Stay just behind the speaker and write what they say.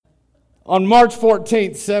On March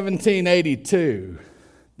 14th, 1782,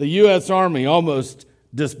 the U.S. Army almost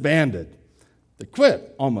disbanded. They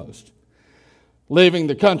quit, almost, leaving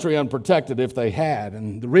the country unprotected if they had.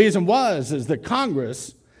 And the reason is that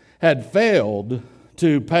Congress had failed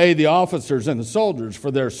to pay the officers and the soldiers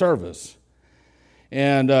for their service.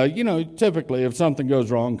 And, typically if something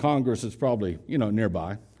goes wrong, Congress is probably,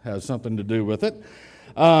 nearby, has something to do with it.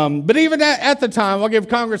 But even at the time, I'll give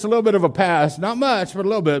Congress a little bit of a pass, not much, but a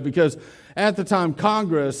little bit, because at the time,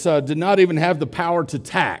 Congress did not even have the power to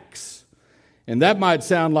tax. And that might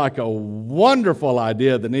sound like a wonderful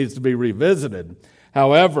idea that needs to be revisited.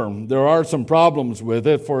 However, there are some problems with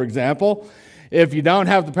it. For example, if you don't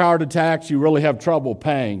have the power to tax, you really have trouble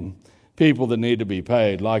paying people that need to be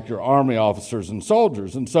paid, like your army officers and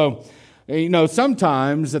soldiers. And so,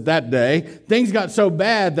 sometimes at that day, things got so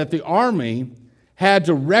bad that the army had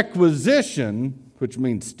to requisition, which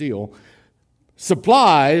means steal,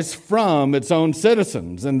 supplies from its own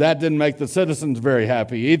citizens. And that didn't make the citizens very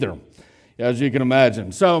happy either, as you can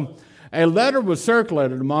imagine. So a letter was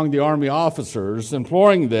circulated among the army officers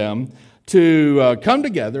imploring them to come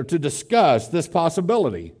together to discuss this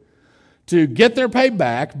possibility, to get their pay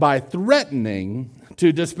back by threatening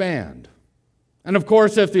to disband. And of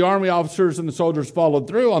course, if the army officers and the soldiers followed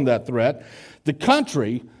through on that threat, the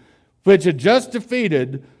country, which had just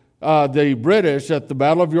defeated the British at the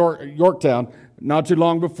Battle of Yorktown not too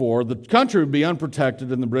long before, the country would be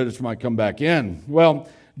unprotected and the British might come back in. Well,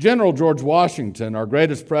 General George Washington, our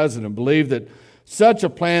greatest president, believed that such a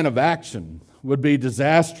plan of action would be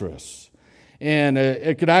disastrous. And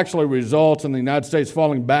it could actually result in the United States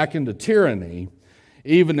falling back into tyranny,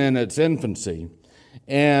 even in its infancy.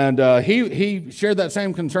 And he shared that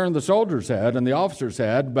same concern the soldiers had and the officers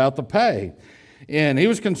had about the pay. And he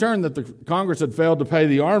was concerned that the Congress had failed to pay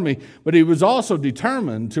the army, but he was also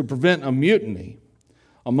determined to prevent a mutiny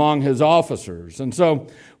among his officers. And so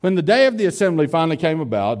when the day of the assembly finally came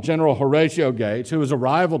about, General Horatio Gates, who was a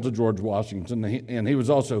rival to George Washington, and he was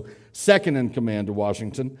also second in command to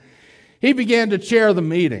Washington, he began to chair the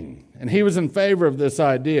meeting, and he was in favor of this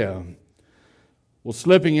idea. Well,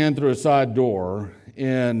 slipping in through a side door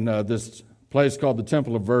in this place called the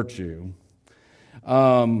Temple of Virtue,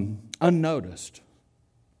 unnoticed,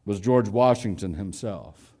 was George Washington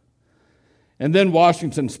himself. And then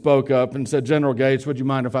Washington spoke up and said, "General Gates, would you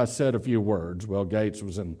mind if I said a few words?" Well, Gates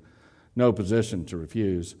was in no position to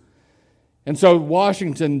refuse. And so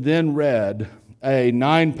Washington then read a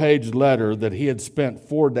 9-page letter that he had spent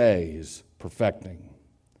 4 days perfecting.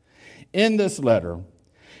 In this letter,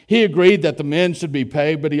 he agreed that the men should be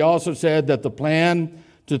paid, but he also said that the plan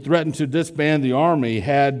to threaten to disband the army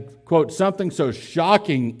had, quote, something so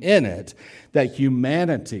shocking in it that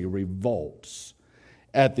humanity revolts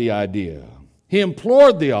at the idea. He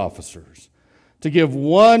implored the officers to give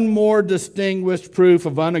one more distinguished proof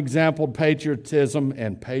of unexampled patriotism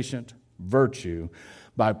and patient virtue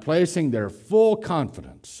by placing their full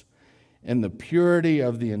confidence in the purity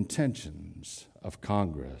of the intentions of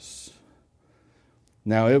Congress.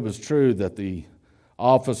 Now, it was true that the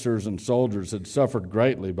officers and soldiers had suffered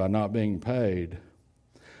greatly by not being paid.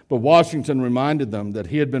 But Washington reminded them that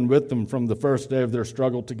he had been with them from the first day of their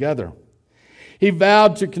struggle together. He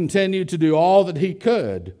vowed to continue to do all that he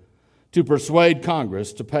could to persuade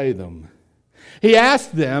Congress to pay them. He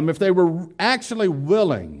asked them if they were actually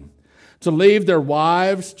willing to leave their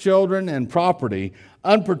wives, children, and property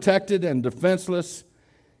unprotected and defenseless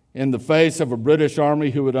in the face of a British army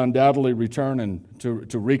who would undoubtedly return and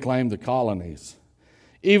to reclaim the colonies.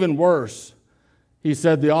 Even worse, he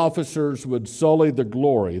said the officers would sully the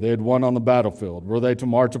glory they had won on the battlefield were they to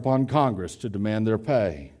march upon Congress to demand their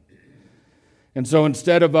pay. And so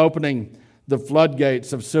instead of opening the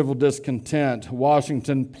floodgates of civil discontent,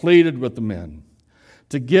 Washington pleaded with the men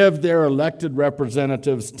to give their elected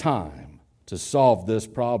representatives time to solve this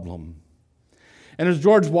problem. And as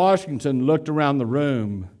George Washington looked around the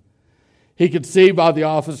room, he could see by the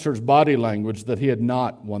officers' body language that he had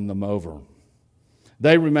not won them over.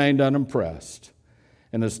 They remained unimpressed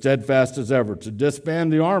and as steadfast as ever to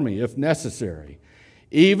disband the army if necessary,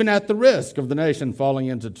 even at the risk of the nation falling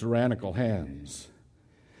into tyrannical hands.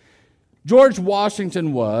 George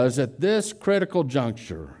Washington was, at this critical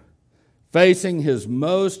juncture, facing his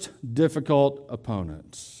most difficult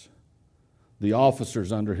opponents, the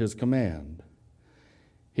officers under his command.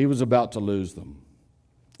 He was about to lose them.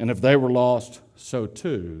 And if they were lost, so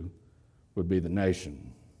too would be the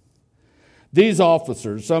nation. These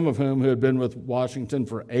officers, some of whom had been with Washington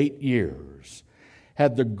for 8 years,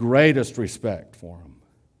 had the greatest respect for him.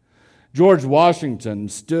 George Washington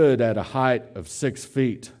stood at a height of 6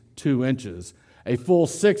 feet 2 inches, a full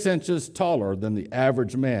 6 inches taller than the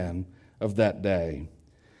average man of that day.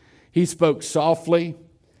 He spoke softly,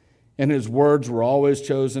 and his words were always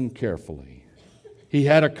chosen carefully. He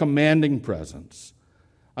had a commanding presence,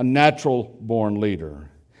 a natural-born leader.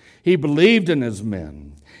 He believed in his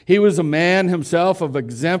men. He was a man himself of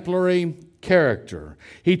exemplary character.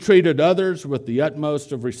 He treated others with the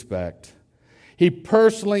utmost of respect. He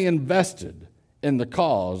personally invested in the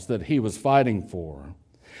cause that he was fighting for.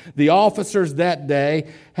 The officers that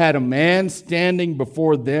day had a man standing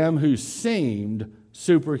before them who seemed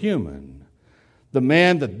superhuman, the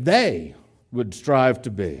man that they would strive to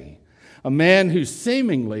be, a man who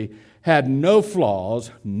seemingly had no flaws,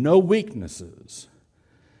 no weaknesses,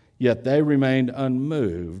 yet they remained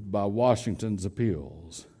unmoved by Washington's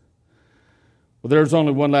appeals. Well, there's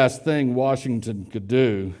only one last thing Washington could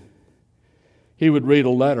do. He would read a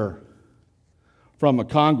letter from a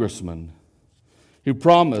congressman who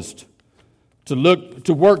promised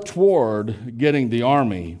to work toward getting the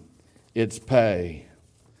Army its pay.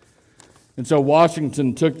 And so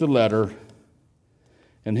Washington took the letter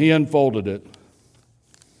and he unfolded it,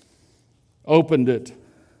 opened it,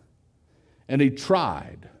 and he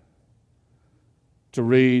tried to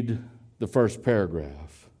read the first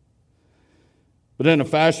paragraph. But in a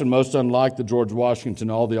fashion most unlike the George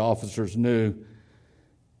Washington all the officers knew,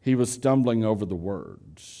 he was stumbling over the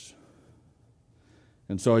words.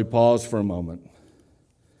 And so he paused for a moment,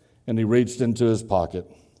 and he reached into his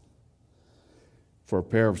pocket for a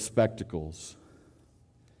pair of spectacles,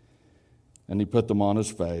 and he put them on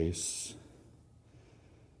his face.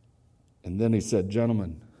 And then he said,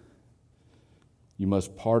 "Gentlemen, you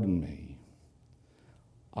must pardon me.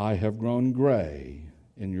 I have grown gray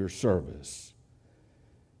in your service,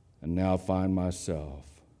 and now find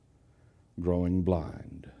myself growing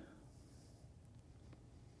blind."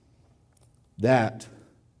 That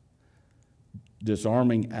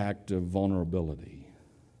disarming act of vulnerability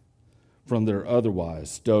from their otherwise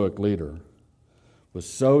stoic leader was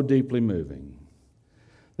so deeply moving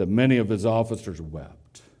that many of his officers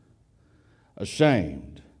wept,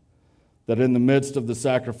 ashamed that in the midst of the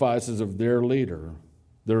sacrifices of their leader,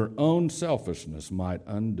 their own selfishness might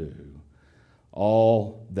undo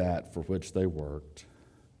all that for which they worked.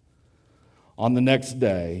 On the next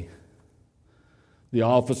day, the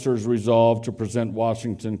officers resolved to present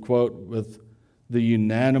Washington, quote, with the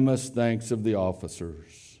unanimous thanks of the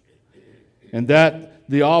officers, and that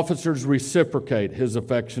the officers reciprocate his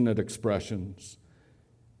affectionate expressions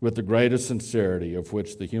with the greatest sincerity of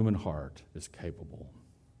which the human heart is capable.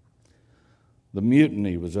 The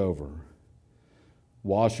mutiny was over.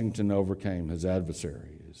 Washington overcame his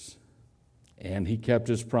adversaries, and he kept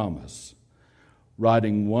his promise,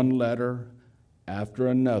 writing one letter after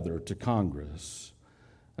another to Congress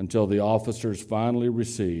until the officers finally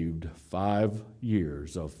received 5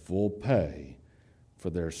 years of full pay for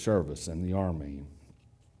their service in the Army.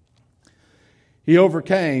 He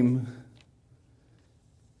overcame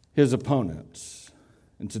his opponents,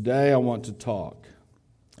 and today I want to talk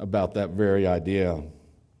about that very idea.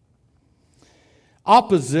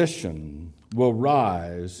 Opposition will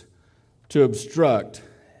rise to obstruct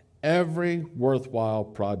every worthwhile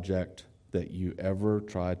project that you ever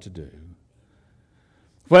try to do.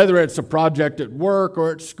 Whether it's a project at work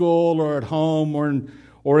or at school or at home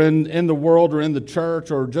or in the world or in the church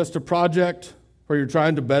or just a project where you're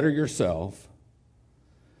trying to better yourself,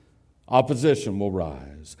 opposition will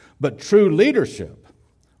rise. But true leadership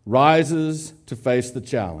rises to face the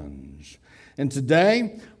challenge. And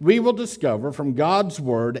today, we will discover from God's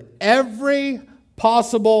Word every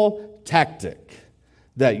possible tactic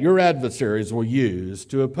that your adversaries will use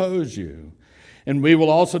to oppose you. And we will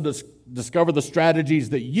also discover the strategies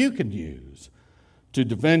that you can use to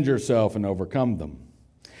defend yourself and overcome them.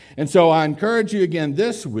 And so I encourage you again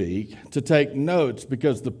this week to take notes,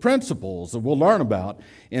 because the principles that we'll learn about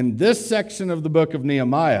in this section of the book of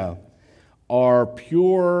Nehemiah are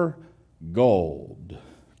pure gold.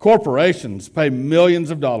 Corporations pay millions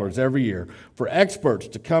of dollars every year for experts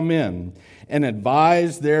to come in and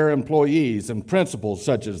advise their employees in principles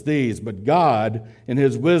such as these, but God, in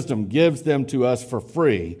His wisdom, gives them to us for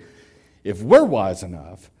free if we're wise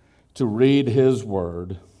enough to read His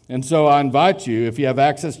Word. And so I invite you, if you have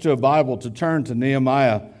access to a Bible, to turn to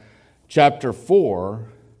Nehemiah chapter 4.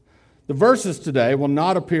 The verses today will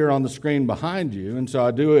not appear on the screen behind you, and so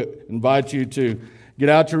I do invite you to get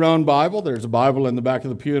out your own Bible. There's a Bible in the back of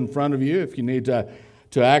the pew in front of you if you need to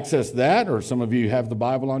access that, or some of you have the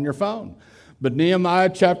Bible on your phone. But Nehemiah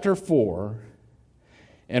chapter 4,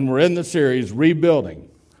 and we're in the series Rebuilding,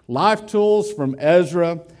 Life Tools from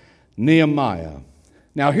Ezra, Nehemiah.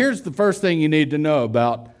 Now here's the first thing you need to know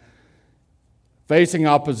about Facing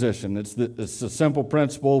opposition. It's a simple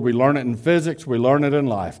principle. We learn it in physics. We learn it in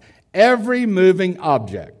life. Every moving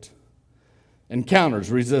object encounters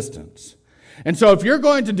resistance. And so if you're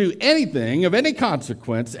going to do anything of any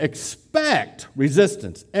consequence, expect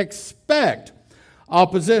resistance. Expect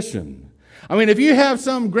opposition. I mean, if you have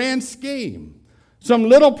some grand scheme, some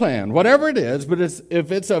little plan, whatever it is, but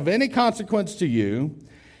if it's of any consequence to you,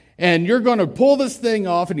 and you're going to pull this thing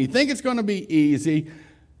off and you think it's going to be easy,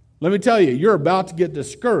 let me tell you, you're about to get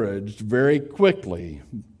discouraged very quickly.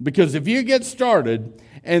 Because if you get started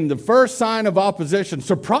and the first sign of opposition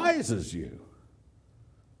surprises you,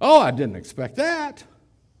 oh, I didn't expect that,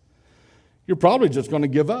 you're probably just going to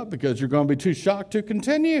give up because you're going to be too shocked to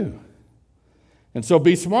continue. And so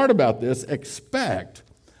be smart about this. Expect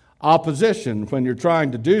opposition when you're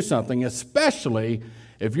trying to do something, especially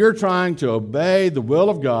if you're trying to obey the will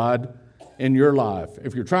of God in your life.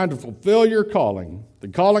 If you're trying to fulfill your calling, the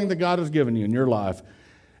calling that God has given you in your life,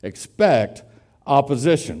 expect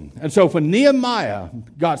opposition. And so when Nehemiah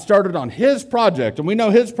got started on his project, and we know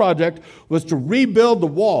his project was to rebuild the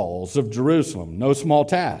walls of Jerusalem, no small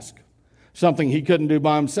task, something he couldn't do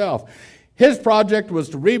by himself. His project was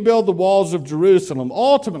to rebuild the walls of Jerusalem.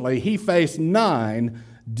 Ultimately, he faced 9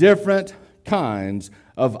 different kinds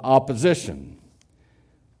of opposition.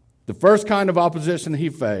 The first kind of opposition he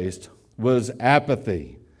faced was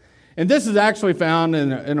apathy. And this is actually found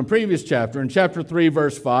in a previous chapter. In chapter 3,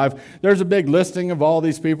 verse 5, there's a big listing of all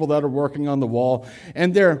these people that are working on the wall.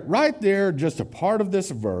 And they're right there, just a part of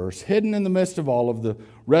this verse, hidden in the midst of all of the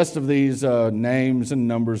rest of these names and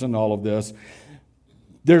numbers and all of this.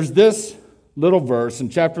 There's this little verse in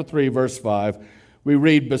chapter 3, verse 5. We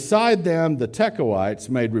read, "Beside them the Tekoites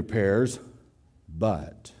made repairs,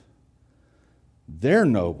 but their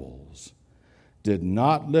nobles did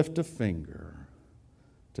not lift a finger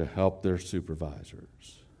to help their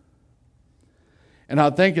supervisors." And I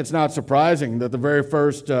think it's not surprising that the very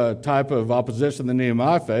first type of opposition that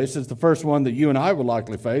Nehemiah faced is the first one that you and I will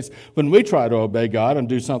likely face when we try to obey God and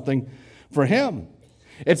do something for Him.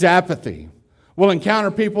 It's apathy. We'll encounter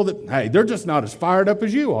people that, hey, they're just not as fired up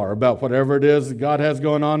as you are about whatever it is that God has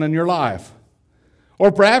going on in your life. Or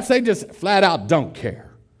perhaps they just flat out don't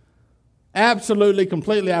care. Absolutely,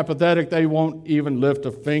 completely apathetic. They won't even lift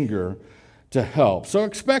a finger to help. So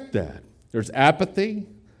expect that. There's apathy.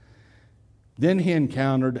 Then he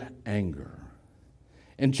encountered anger.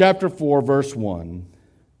 In chapter 4, verse 1,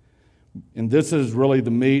 and this is really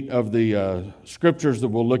the meat of the scriptures that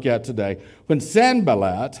we'll look at today. When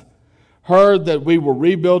Sanballat heard that we were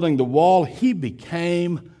rebuilding the wall, he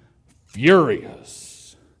became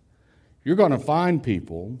furious. You're going to find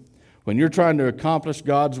people, when you're trying to accomplish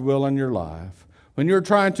God's will in your life, when you're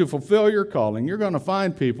trying to fulfill your calling, you're going to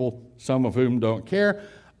find people, some of whom don't care,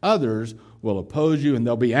 others will oppose you and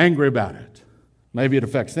they'll be angry about it. Maybe it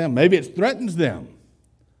affects them, maybe it threatens them,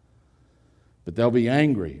 but they'll be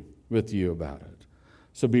angry with you about it.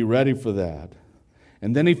 So be ready for that.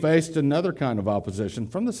 And then he faced another kind of opposition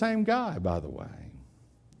from the same guy, by the way.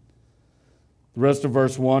 The rest of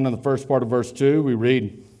verse 1 and the first part of verse 2, we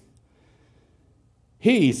read,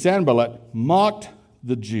 "He, Sanballat, mocked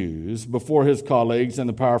the Jews before his colleagues and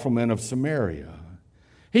the powerful men of Samaria."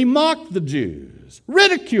 He mocked the Jews.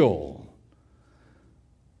 Ridicule.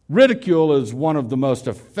 Ridicule is one of the most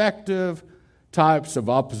effective types of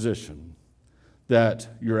opposition that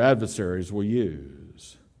your adversaries will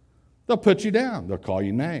use. They'll put you down. They'll call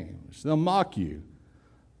you names. They'll mock you.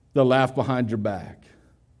 They'll laugh behind your back.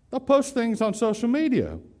 They'll post things on social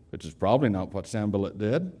media, which is probably not what Sanballat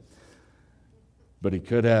did, but he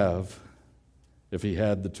could have if he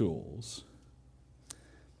had the tools.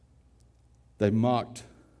 He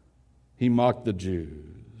mocked the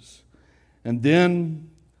Jews. And then,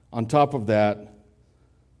 on top of that,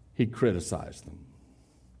 he criticized them.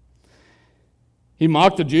 He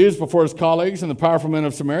mocked the Jews before his colleagues and the powerful men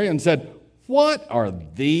of Samaria and said, "What are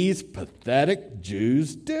these pathetic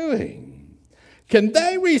Jews doing? Can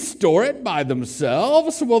they restore it by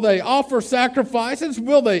themselves? Will they offer sacrifices?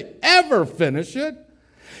 Will they ever finish it?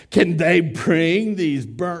 Can they bring these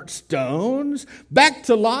burnt stones back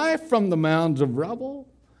to life from the mounds of rubble?"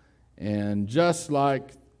 And just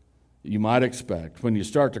like you might expect, when you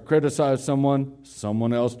start to criticize someone,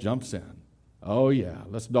 someone else jumps in. Oh yeah,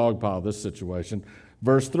 let's dogpile this situation.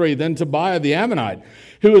 Verse 3, "Then Tobiah the Ammonite,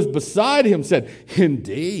 who was beside him, said,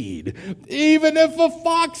 'Indeed, even if a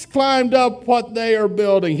fox climbed up what they are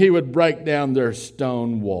building, he would break down their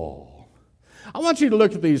stone wall.'" I want you to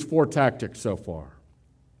look at these 4 tactics so far.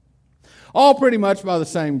 All pretty much by the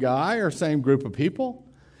same guy or same group of people.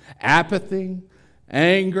 Apathy,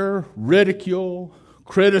 anger, ridicule,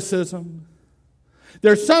 criticism.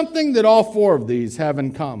 There's something that all four of these have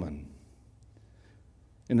in common,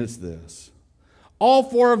 and it's this. All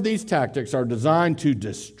four of these tactics are designed to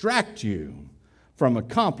distract you from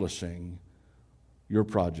accomplishing your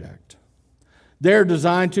project. They're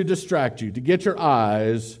designed to distract you, to get your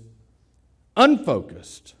eyes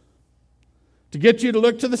unfocused, to get you to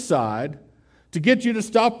look to the side, to get you to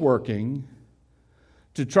stop working,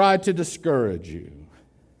 to try to discourage you.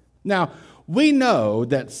 Now, we know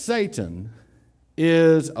that Satan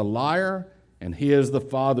is a liar and he is the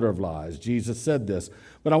father of lies. Jesus said this.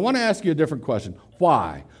 But I want to ask you a different question.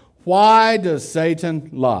 Why? Why does Satan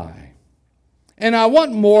lie? And I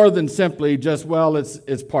want more than simply just, well,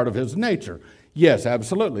 it's part of his nature. Yes,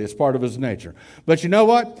 absolutely, it's part of his nature. But you know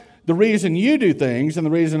what? The reason you do things and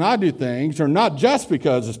the reason I do things are not just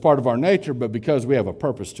because it's part of our nature, but because we have a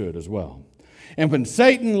purpose to it as well. And when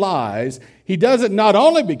Satan lies, he does it not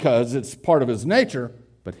only because it's part of his nature,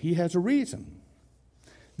 but he has a reason.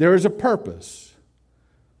 There is a purpose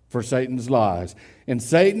for Satan's lies. And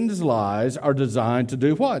Satan's lies are designed to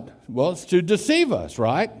do what? Well, it's to deceive us,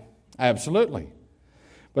 right? Absolutely.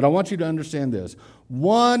 But I want you to understand this.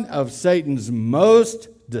 One of Satan's most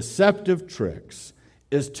deceptive tricks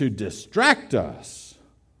is to distract us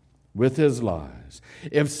with his lies.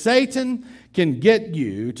 If Satan can get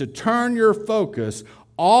you to turn your focus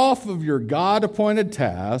off of your God-appointed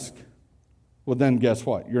task, well, then guess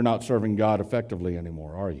what? You're not serving God effectively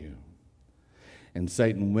anymore, are you? And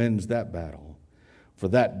Satan wins that battle for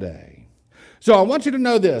that day. So I want you to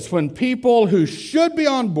know this. When people who should be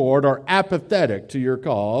on board are apathetic to your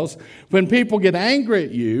cause, when people get angry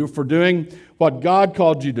at you for doing what God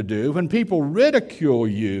called you to do, when people ridicule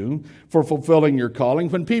you for fulfilling your calling,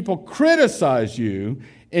 when people criticize you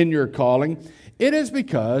in your calling, it is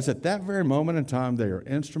because at that very moment in time they are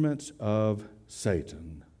instruments of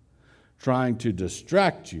Satan, trying to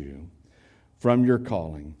distract you from your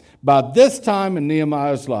calling. By this time in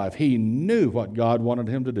Nehemiah's life, he knew what God wanted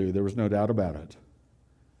him to do. There was no doubt about it.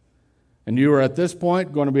 And you were at this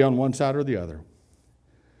point going to be on one side or the other.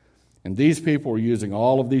 And these people were using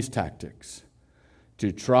all of these tactics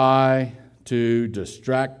to try to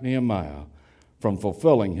distract Nehemiah from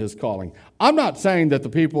fulfilling his calling. I'm not saying that the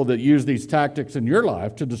people that use these tactics in your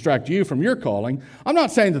life to distract you from your calling, I'm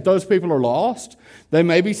not saying that those people are lost. They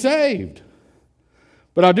may be saved.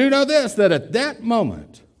 But I do know this, that at that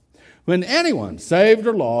moment, when anyone, saved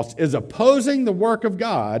or lost, is opposing the work of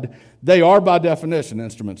God, they are by definition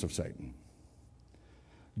instruments of Satan.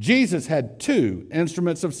 Jesus had two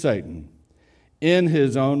instruments of Satan in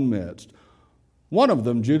his own midst. One of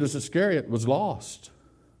them, Judas Iscariot, was lost.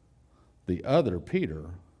 The other, Peter,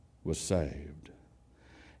 was saved.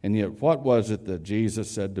 And yet, what was it that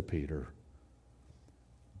Jesus said to Peter?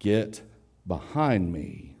 Get behind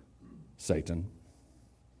me, Satan.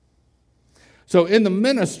 So in the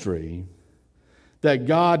ministry that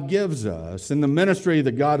God gives us, in the ministry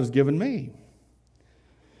that God has given me,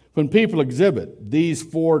 when people exhibit these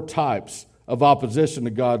four types of opposition to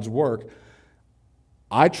God's work,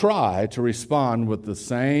 I try to respond with the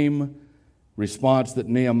same response that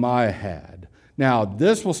Nehemiah had. Now,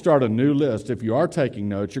 this will start a new list. If you are taking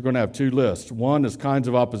notes, you're going to have two lists. One is kinds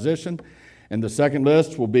of opposition, and the second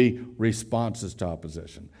list will be responses to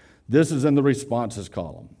opposition. This is in the responses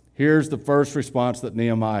column. Here's the first response that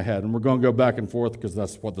Nehemiah had, and we're going to go back and forth because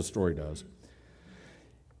that's what the story does.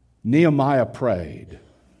 Nehemiah prayed.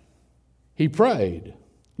 He prayed.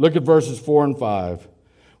 Look at verses 4 and 5.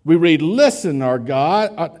 We read, Listen, our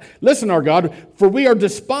God, for we are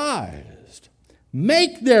despised.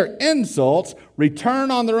 Make their insults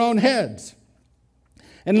return on their own heads,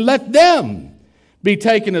 and let them be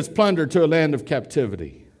taken as plunder to a land of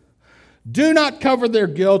captivity. Do not cover their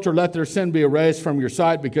guilt or let their sin be erased from your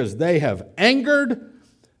sight, because they have angered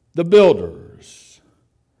the builders.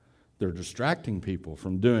 They're distracting people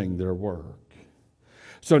from doing their work.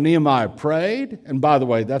 So Nehemiah prayed, and by the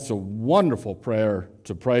way, that's a wonderful prayer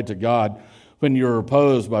to pray to God when you're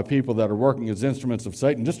opposed by people that are working as instruments of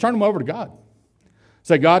Satan. Just turn them over to God.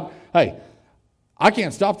 Say, God, hey, I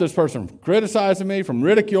can't stop this person from criticizing me, from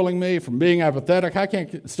ridiculing me, from being apathetic. I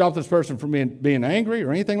can't stop this person from being angry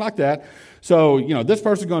or anything like that. So, this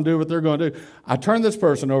person's going to do what they're going to do. I turn this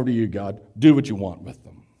person over to you, God. Do what you want with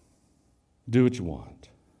them. Do what you want.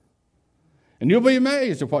 And you'll be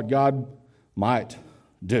amazed at what God might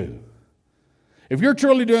do. If you're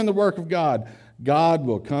truly doing the work of God, God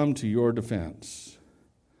will come to your defense.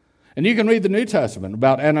 And you can read the New Testament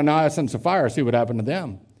about Ananias and Sapphira, see what happened to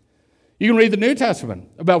them. You can read the New Testament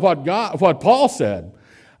about what Paul said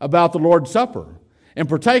about the Lord's Supper. And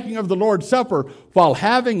partaking of the Lord's Supper while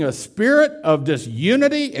having a spirit of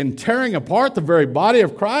disunity and tearing apart the very body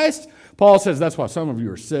of Christ, Paul says that's why some of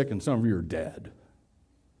you are sick and some of you are dead.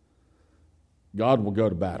 God will go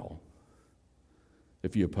to battle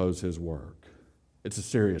if you oppose his work. It's a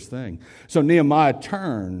serious thing. So Nehemiah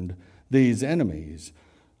turned these enemies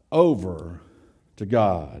over to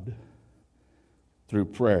God through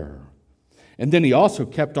prayer. And then he also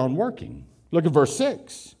kept on working. Look at verse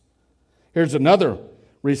 6. Here's another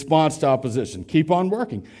response to opposition. Keep on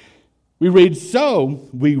working. We read, so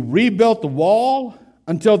we rebuilt the wall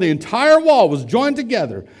until the entire wall was joined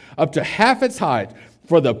together up to half its height,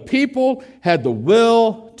 for the people had the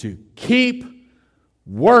will to keep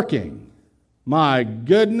working. My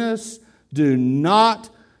goodness, do not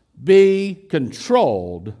be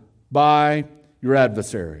controlled by your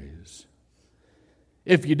adversaries.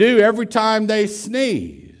 If you do, every time they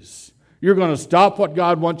sneeze, you're going to stop what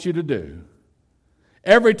God wants you to do.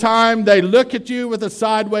 Every time they look at you with a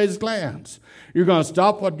sideways glance, you're going to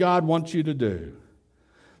stop what God wants you to do.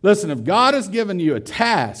 Listen, if God has given you a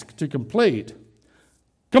task to complete,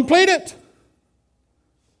 complete it.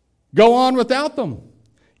 Go on without them.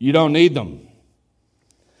 You don't need them.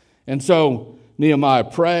 And so Nehemiah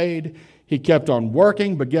prayed. He kept on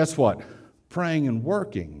working, but guess what? Praying and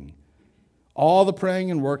working. All the praying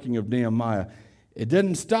and working of Nehemiah, it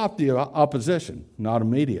didn't stop the opposition, not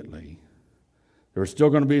immediately. There was still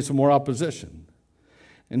going to be some more opposition.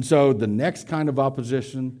 And so the next kind of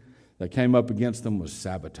opposition that came up against them was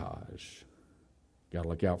sabotage. Got to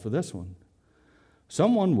look out for this one.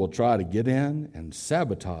 Someone will try to get in and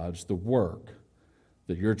sabotage the work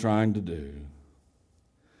that you're trying to do.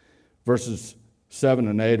 Verses 7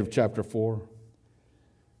 and 8 of chapter 4.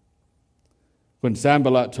 When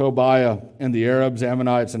Sanballat, Tobiah, and the Arabs,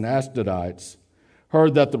 Ammonites, and Ashdodites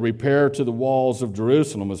heard that the repair to the walls of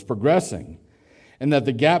Jerusalem was progressing and that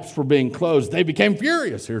the gaps were being closed, they became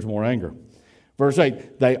furious. Here's more anger. Verse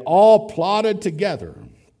 8, they all plotted together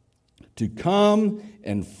to come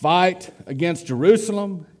and fight against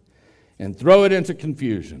Jerusalem and throw it into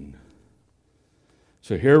confusion.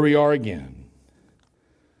 So here we are again.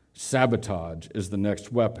 Sabotage is the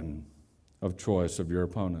next weapon of choice of your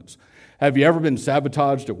opponents. Have you ever been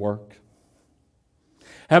sabotaged at work?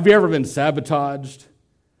 Have you ever been sabotaged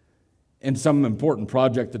in some important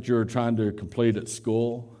project that you're trying to complete at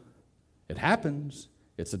school? It happens.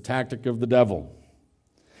 It's a tactic of the devil.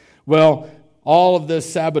 Well, all of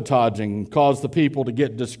this sabotaging caused the people to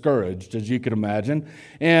get discouraged, as you can imagine.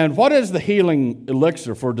 And what is the healing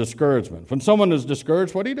elixir for discouragement? When someone is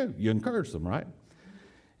discouraged, what do? You encourage them, right?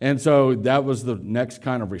 And so that was the next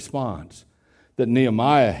kind of response that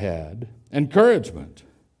Nehemiah had, encouragement.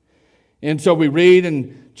 And so we read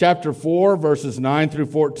in chapter 4, verses 9 through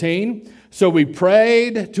 14, so we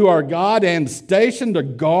prayed to our God and stationed a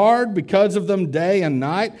guard because of them day and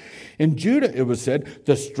night. In Judah, it was said,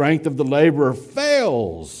 the strength of the laborer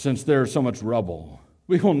fails since there is so much rubble.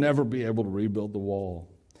 We will never be able to rebuild the wall.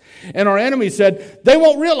 And our enemy said, they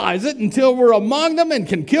won't realize it until we're among them and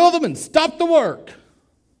can kill them and stop the work.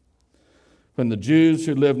 When the Jews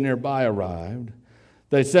who lived nearby arrived,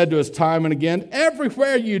 they said to us time and again,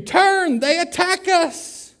 everywhere you turn, they attack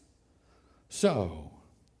us. So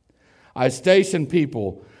I stationed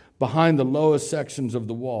people behind the lowest sections of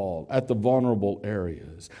the wall at the vulnerable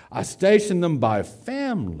areas. I stationed them by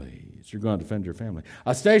families. You're going to defend your family.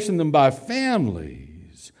 I stationed them by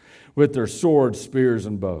families with their swords, spears,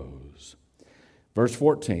 and bows. Verse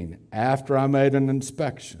 14, after I made an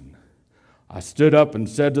inspection, I stood up and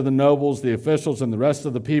said to the nobles, the officials, and the rest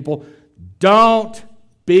of the people, don't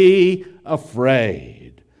be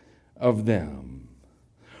afraid of them.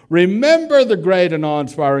 Remember the great and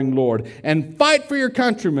awe-inspiring Lord, and fight for your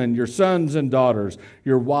countrymen, your sons and daughters,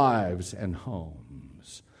 your wives and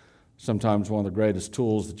homes. Sometimes one of the greatest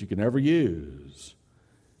tools that you can ever use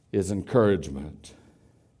is encouragement.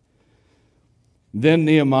 Then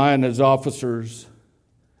Nehemiah and his officers,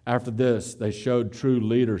 after this, they showed true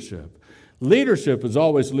leadership. Leadership is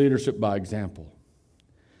always leadership by example.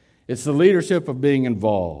 It's the leadership of being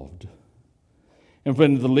involved. And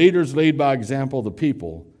when the leaders lead by example, the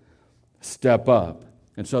people step up.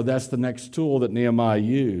 And so that's the next tool that Nehemiah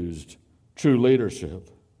used, true leadership.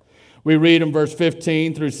 We read in verse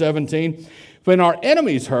 15 through 17, when our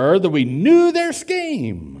enemies heard that we knew their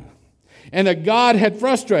scheme and that God had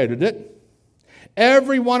frustrated it,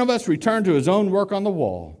 every one of us returned to his own work on the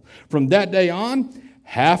wall. From that day on,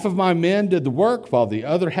 half of my men did the work, while the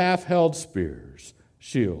other half held spears,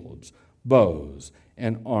 shields, bows,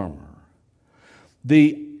 and armor.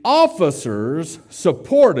 The officers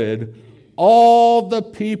supported all the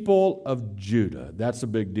people of Judah. That's a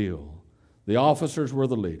big deal. The officers were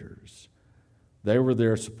the leaders. They were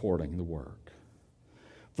there supporting the work.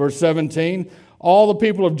 Verse 17, all the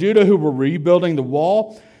people of Judah who were rebuilding the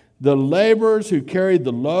wall, the laborers who carried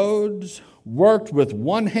the loads, worked with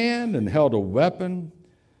one hand and held a weapon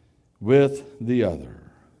with the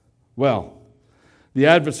other. Well, the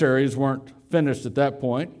adversaries weren't finished at that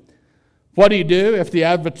point. What do you do if the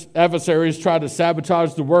adversaries try to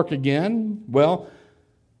sabotage the work again? Well,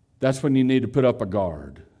 that's when you need to put up a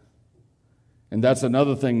guard. And that's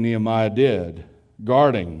another thing Nehemiah did,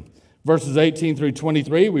 guarding. Verses 18 through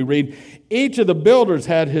 23, we read, each of the builders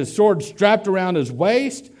had his sword strapped around his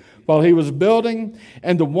waist while he was building,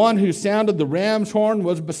 and the one who sounded the ram's horn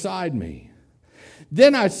was beside me.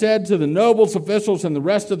 Then I said to the nobles, officials, and the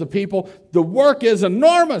rest of the people, the work is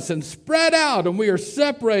enormous and spread out, and we are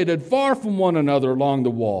separated far from one another along the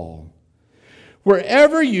wall.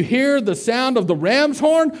 Wherever you hear the sound of the ram's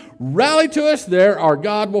horn, rally to us there, our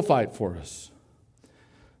God will fight for us.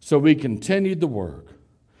 So we continued the work,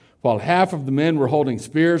 while half of the men were holding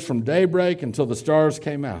spears from daybreak until the stars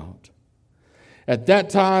came out. At that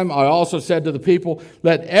time, I also said to the people,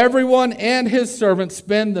 let everyone and his servants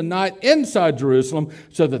spend the night inside Jerusalem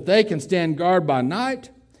so that they can stand guard by night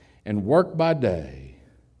and work by day.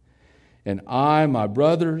 And I, my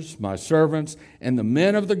brothers, my servants, and the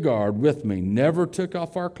men of the guard with me never took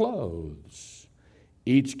off our clothes.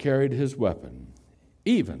 Each carried his weapon,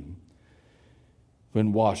 even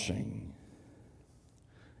when washing.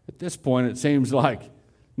 At this point, it seems like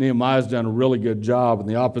Nehemiah's done a really good job and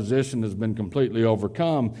the opposition has been completely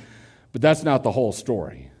overcome, but that's not the whole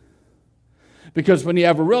story. Because when you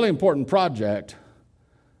have a really important project,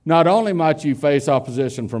 not only might you face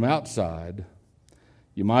opposition from outside,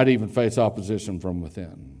 you might even face opposition from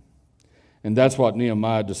within. And that's what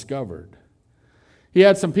Nehemiah discovered. He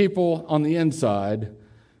had some people on the inside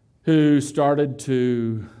who started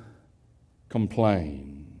to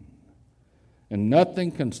complain. And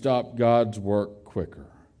nothing can stop God's work quicker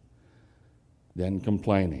than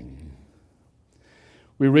complaining.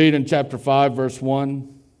 We read in chapter 5, verse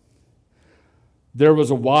 1, there was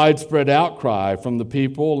a widespread outcry from the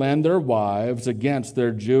people and their wives against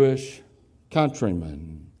their Jewish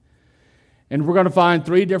countrymen. And we're going to find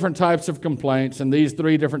three different types of complaints, and these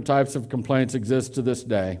three different types of complaints exist to this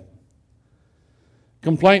day.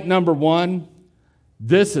 Complaint number one,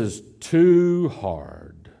 this is too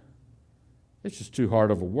hard. It's just too hard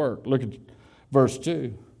of a work. Look at verse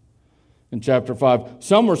 2 in chapter 5.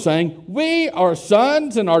 Some were saying, we, our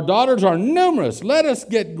sons and our daughters are numerous. Let us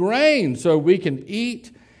get grain so we can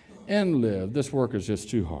eat and live. This work is just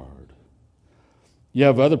too hard. You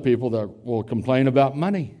have other people that will complain about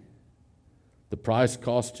money. The price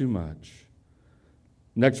costs too much.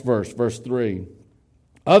 Next verse, verse 3.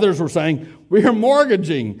 Others were saying, we are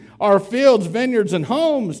mortgaging our fields, vineyards, and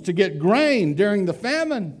homes to get grain during the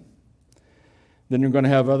famine. Then you're going to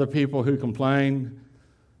have other people who complain,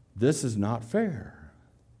 this is not fair.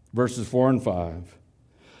 Verses 4 and 5.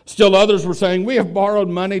 Still others were saying, we have borrowed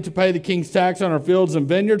money to pay the king's tax on our fields and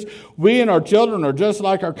vineyards. We and our children are just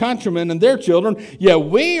like our countrymen and their children, yet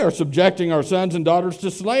we are subjecting our sons and daughters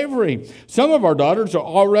to slavery. Some of our daughters are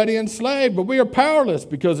already enslaved, but we are powerless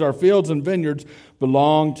because our fields and vineyards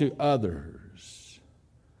belong to others.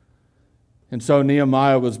 And so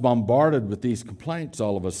Nehemiah was bombarded with these complaints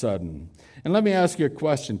all of a sudden. And let me ask you a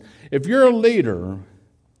question. If you're a leader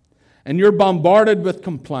and you're bombarded with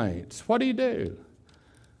complaints, what do?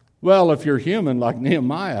 Well, if you're human like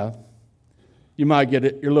Nehemiah, you might get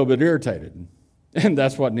you're a little bit irritated. And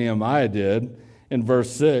that's what Nehemiah did in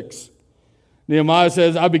verse 6. Nehemiah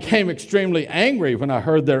says, I became extremely angry when I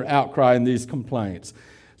heard their outcry and these complaints.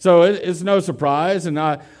 So it's no surprise, and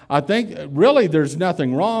I think really there's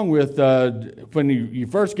nothing wrong with when you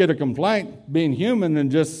first get a complaint, being human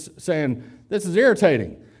and just saying, this is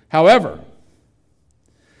irritating. However,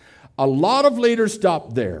 a lot of leaders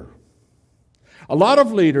stop there. A lot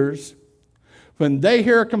of leaders, when they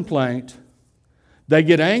hear a complaint, they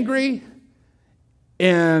get angry,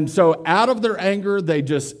 and so out of their anger, they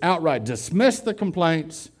just outright dismiss the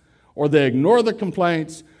complaints, or they ignore the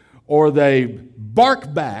complaints, or they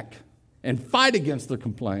bark back and fight against the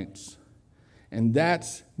complaints. And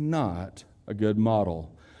that's not a good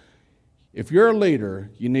model. If you're a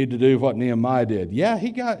leader, you need to do what Nehemiah did. Yeah,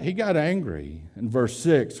 he got angry in verse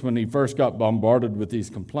 6 when he first got bombarded with these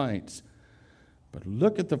complaints. But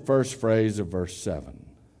look at the first phrase of verse 7.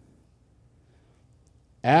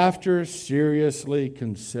 After seriously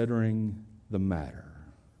considering the matter.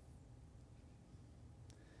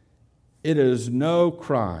 It is no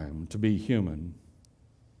crime to be human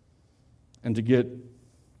and to get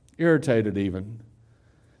irritated even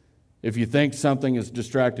if you think something is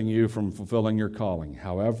distracting you from fulfilling your calling.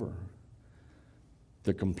 However,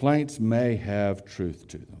 the complaints may have truth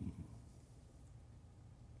to them.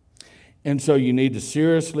 And so you need to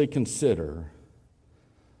seriously consider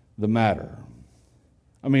the matter.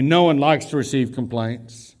 I mean, no one likes to receive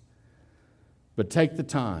complaints, but take the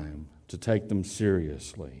time to take them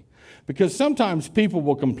seriously. Because sometimes people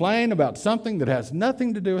will complain about something that has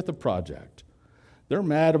nothing to do with the project. They're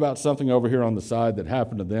mad about something over here on the side that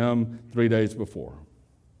happened to them 3 days before.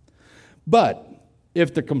 But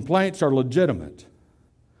if the complaints are legitimate,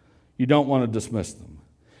 you don't want to dismiss them.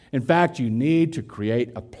 In fact, you need to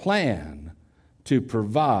create a plan to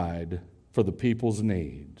provide for the people's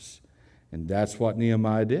needs. And that's what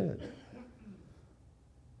Nehemiah did.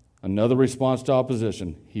 Another response to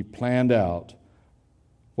opposition. He planned out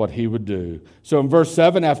what he would do. So in verse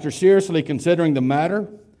 7, after seriously considering the matter,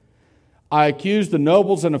 I accused the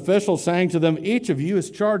nobles and officials, saying to them, each of you is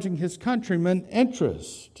charging his countrymen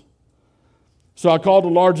interest. So I called a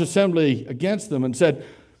large assembly against them and said,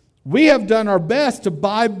 we have done our best to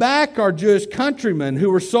buy back our Jewish countrymen who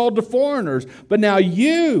were sold to foreigners, but now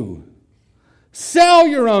you sell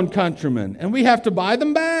your own countrymen, and we have to buy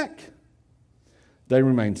them back. They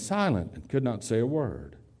remained silent and could not say a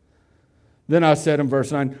word. Then I said in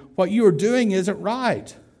verse 9, what you are doing isn't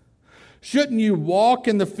right. Shouldn't you walk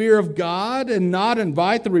in the fear of God and not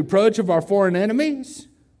invite the reproach of our foreign enemies?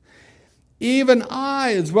 Even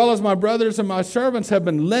I, as well as my brothers and my servants, have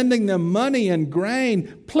been lending them money and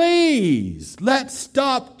grain. Please, let's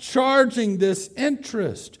stop charging this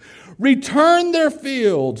interest. Return their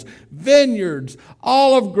fields, vineyards,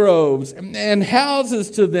 olive groves, and houses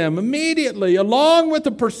to them immediately, along with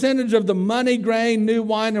the percentage of the money, grain, new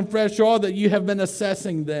wine, and fresh oil that you have been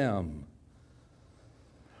assessing them.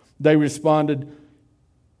 They responded,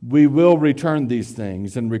 we will return these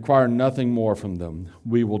things and require nothing more from them.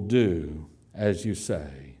 We will do as you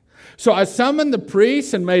say. So I summoned the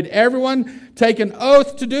priests and made everyone take an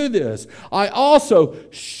oath to do this. I also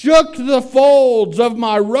shook the folds of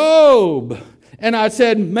my robe, and I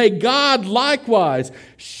said, may God likewise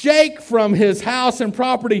shake from his house and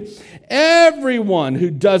property everyone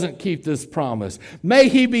who doesn't keep this promise. May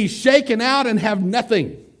he be shaken out and have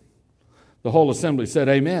nothing. The whole assembly said,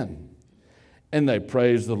 amen. And they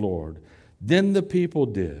praised the Lord. Then the people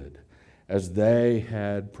did as they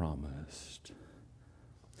had promised.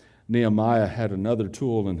 Nehemiah had another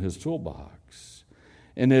tool in his toolbox,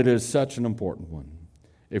 and it is such an important one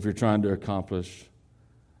if you're trying to accomplish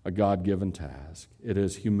a God-given task. It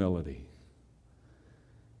is humility.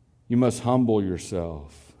 You must humble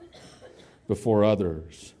yourself before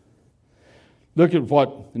others. Look at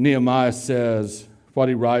what Nehemiah says, what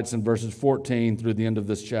he writes in verses 14 through the end of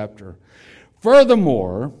this chapter.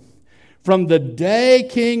 Furthermore, from the day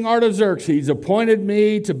King Artaxerxes appointed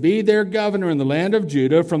me to be their governor in the land of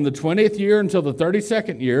Judah, from the 20th year until the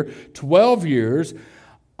 32nd year, 12 years,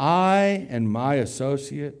 I and my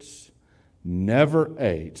associates never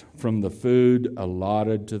ate from the food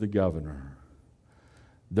allotted to the governor.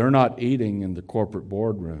 They're not eating in the corporate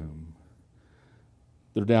boardroom.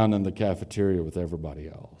 They're down in the cafeteria with everybody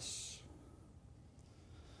else.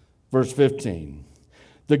 Verse 15.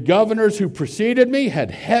 The governors who preceded me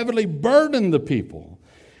had heavily burdened the people,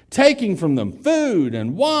 taking from them food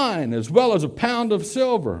and wine as well as a pound of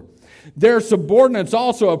silver. Their subordinates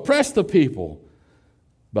also oppressed the people.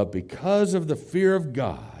 But because of the fear of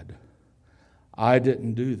God, I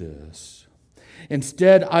didn't do this.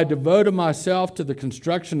 Instead, I devoted myself to the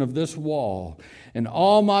construction of this wall, and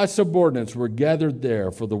all my subordinates were gathered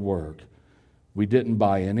there for the work. We didn't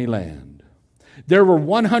buy any land. There were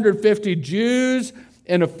 150 Jews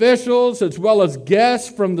and officials, as well as guests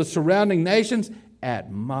from the surrounding nations,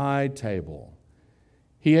 at my table.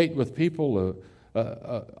 He ate with people,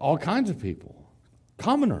 all kinds of people,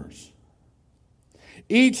 commoners.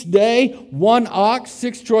 Each day, 1 ox,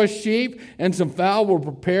 6 choice sheep, and some fowl were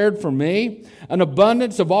prepared for me. An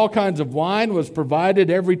abundance of all kinds of wine was provided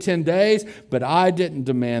every 10 days, but I didn't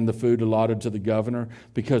demand the food allotted to the governor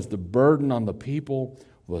because the burden on the people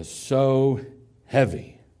was so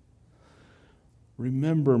heavy.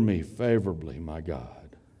 Remember me favorably, my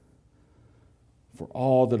God, for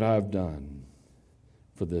all that I've done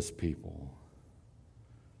for this people.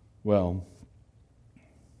 Well,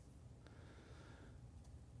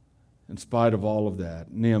 in spite of all of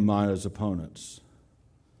that, Nehemiah's opponents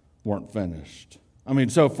weren't finished. I mean,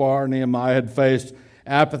 so far, Nehemiah had faced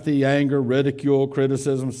apathy, anger, ridicule,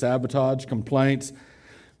 criticism, sabotage, complaints.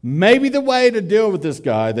 Maybe the way to deal with this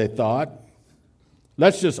guy, they thought,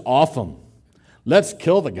 let's just off him. Let's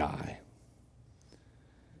kill the guy.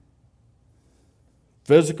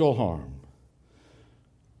 Physical harm.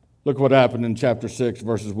 Look what happened in chapter 6,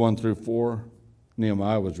 verses 1 through 4.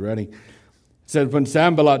 Nehemiah was ready. It said, when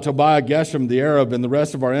Sanballat, Tobiah, Geshem, the Arab, and the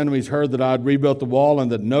rest of our enemies heard that I had rebuilt the wall and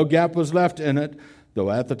that no gap was left in it, though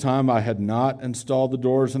at the time I had not installed the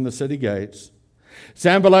doors in the city gates,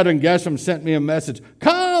 Sanballat and Geshem sent me a message.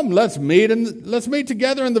 Come, let's meet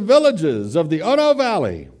together in the villages of the Ono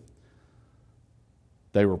Valley.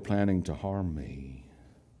 They were planning to harm me.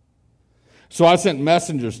 So I sent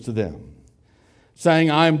messengers to them,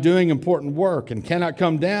 saying, I am doing important work and cannot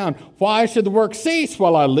come down. Why should the work cease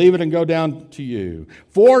while I leave it and go down to you?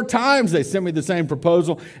 4 times they sent me the same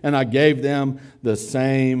proposal, and I gave them the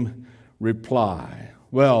same reply.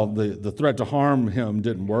 Well, the threat to harm him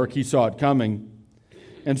didn't work. He saw it coming.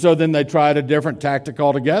 And so then they tried a different tactic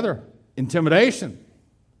altogether, intimidation.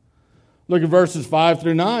 Look at verses 5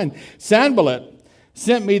 through 9. Sanballat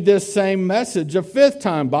sent me this same message a 5th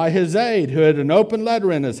time by his aide, who had an open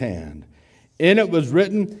letter in his hand. In it was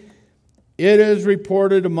written, it is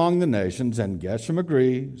reported among the nations, and Geshem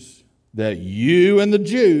agrees, that you and the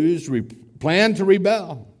Jews plan to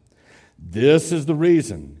rebel. This is the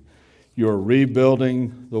reason you are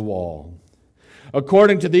rebuilding the wall.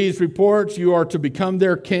 According to these reports, you are to become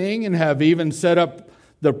their king and have even set up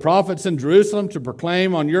the prophets in Jerusalem to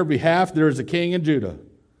proclaim on your behalf there is a king in Judah.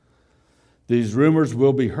 These rumors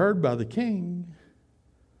will be heard by the king.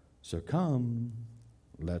 So come,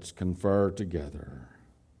 let's confer together.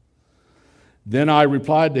 Then I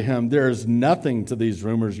replied to him, there is nothing to these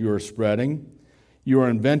rumors you are spreading. You are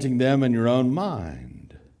inventing them in your own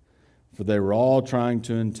mind. For they were all trying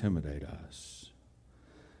to intimidate us,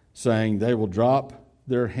 saying they will drop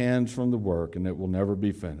their hands from the work and it will never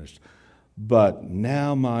be finished. But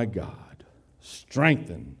now, my God,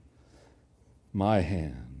 strengthen my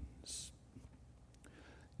hands.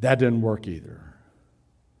 That didn't work either.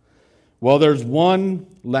 Well, there's one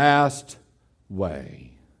last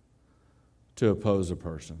way to oppose a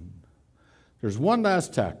person. There's one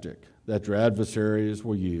last tactic that your adversaries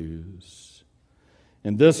will use.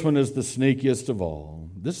 And this one is the sneakiest of all.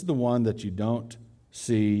 This is the one that you don't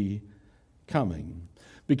see coming.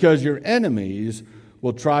 Because your enemies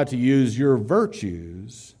will try to use your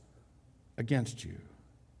virtues against you.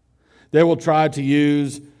 They will try to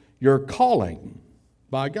use your calling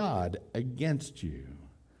by God against you.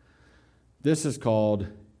 This is called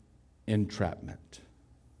entrapment.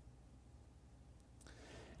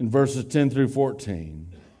 In verses 10 through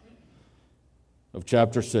 14 of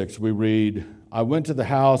chapter 6, we read, I went to the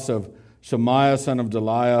house of Shemaiah, son of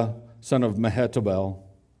Deliah, son of Mehetabel,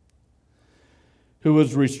 who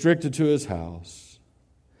was restricted to his house.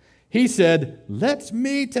 He said, let's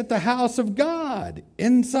meet at the house of God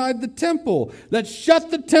inside the temple. Let's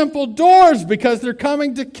shut the temple doors because they're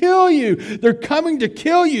coming to kill you. They're coming to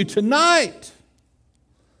kill you tonight.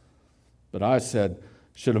 But I said,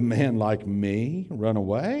 should a man like me run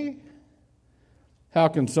away? How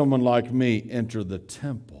can someone like me enter the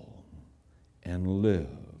temple and live?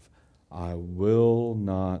 I will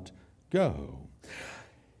not go.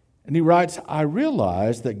 And he writes, I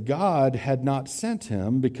realized that God had not sent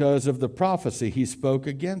him because of the prophecy he spoke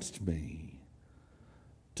against me.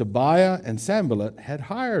 Tobiah and Sanballat had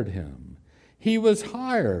hired him. He was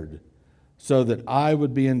hired so that I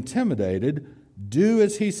would be intimidated, do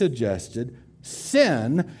as he suggested,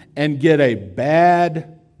 sin, and get a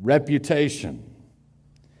bad reputation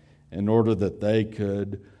in order that they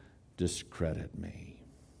could discredit me.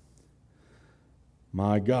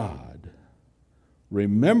 My God,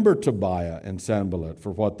 remember Tobiah and Sanballat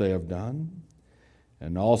for what they have done,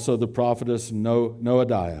 and also the prophetess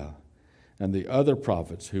Noadiah and the other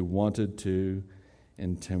prophets who wanted to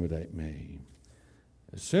intimidate me.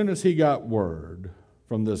 As soon as he got word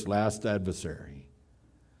from this last adversary,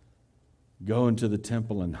 go into the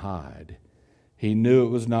temple and hide, he knew it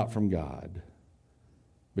was not from God,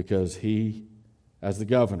 because he, as the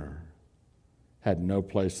governor, had no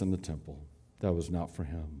place in the temple. That was not for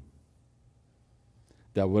him.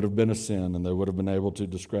 That would have been a sin, and they would have been able to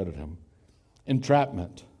discredit him.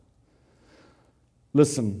 Entrapment.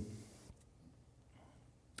 Listen,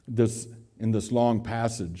 in this long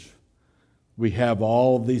passage, we have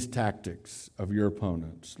all of these tactics of your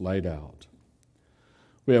opponents laid out.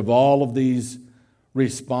 We have all of these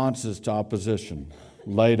responses to opposition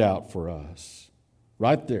laid out for us,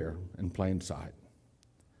 right there in plain sight.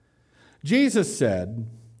 Jesus said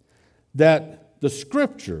that the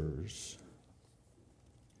Scriptures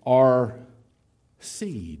are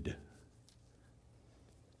seed.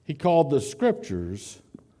 He called the Scriptures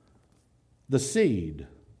the seed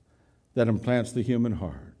that implants the human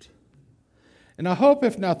heart. And I hope,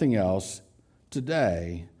 if nothing else,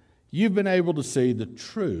 today you've been able to see the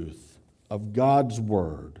truth of God's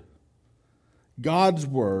Word. God's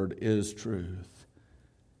Word is truth.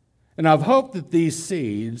 And I've hoped that these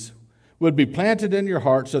seeds would be planted in your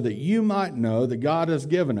heart so that you might know that God has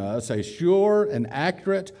given us a sure and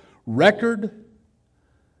accurate record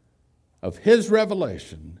of His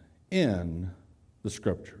revelation in the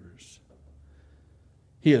Scriptures.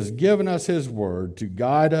 He has given us His Word to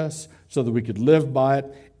guide us so that we could live by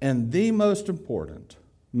it. And the most important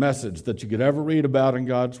message that you could ever read about in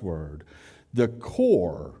God's Word, the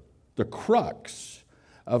core, the crux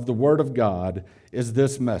of the Word of God is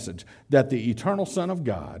this message, that the eternal Son of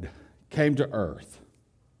God came to earth,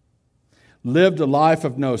 lived a life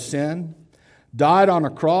of no sin, died on a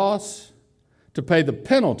cross to pay the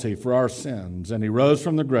penalty for our sins, and He rose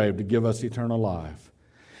from the grave to give us eternal life.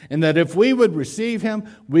 And that if we would receive Him,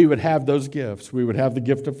 we would have those gifts. We would have the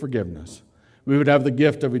gift of forgiveness. We would have the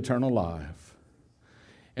gift of eternal life.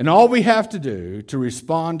 And all we have to do to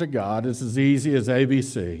respond to God is as easy as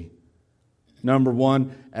ABC. Number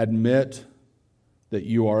one, admit that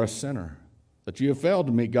you are a sinner, that you have failed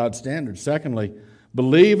to meet God's standards. Secondly,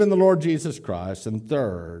 believe in the Lord Jesus Christ. And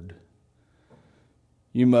third,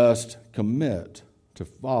 you must commit to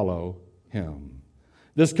follow Him.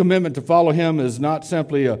 This commitment to follow Him is not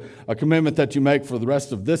simply a commitment that you make for the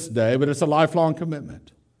rest of this day, but it's a lifelong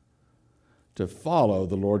commitment to follow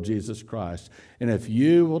the Lord Jesus Christ. And if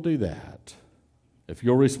you will do that, if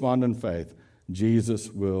you'll respond in faith, Jesus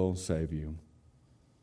will save you.